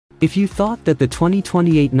If you thought that the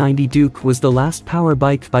 2020 890 Duke was the last power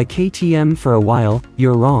bike by KTM for a while,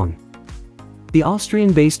 you're wrong. The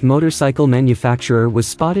Austrian-based motorcycle manufacturer was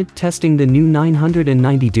spotted testing the new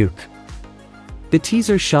 990 Duke. The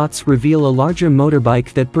teaser shots reveal a larger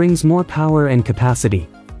motorbike that brings more power and capacity.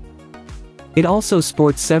 It also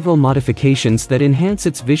sports several modifications that enhance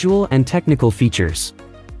its visual and technical features.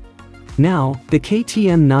 Now, the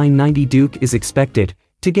KTM 990 Duke is expected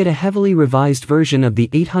to get a heavily revised version of the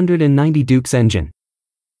 890 Duke's engine.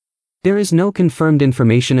 There is no confirmed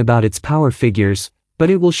information about its power figures,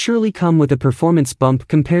 but it will surely come with a performance bump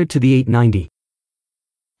compared to the 890.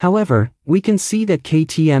 However, we can see that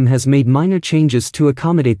KTM has made minor changes to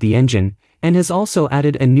accommodate the engine, and has also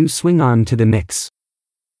added a new swing arm to the mix.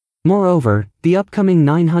 Moreover, the upcoming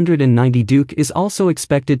 990 Duke is also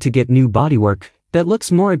expected to get new bodywork that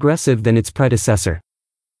looks more aggressive than its predecessor.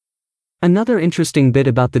 Another interesting bit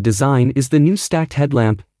about the design is the new stacked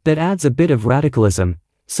headlamp that adds a bit of radicalism,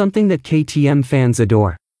 something that KTM fans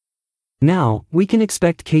adore. Now, we can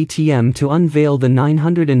expect KTM to unveil the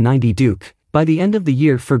 990 Duke by the end of the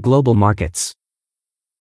year for global markets.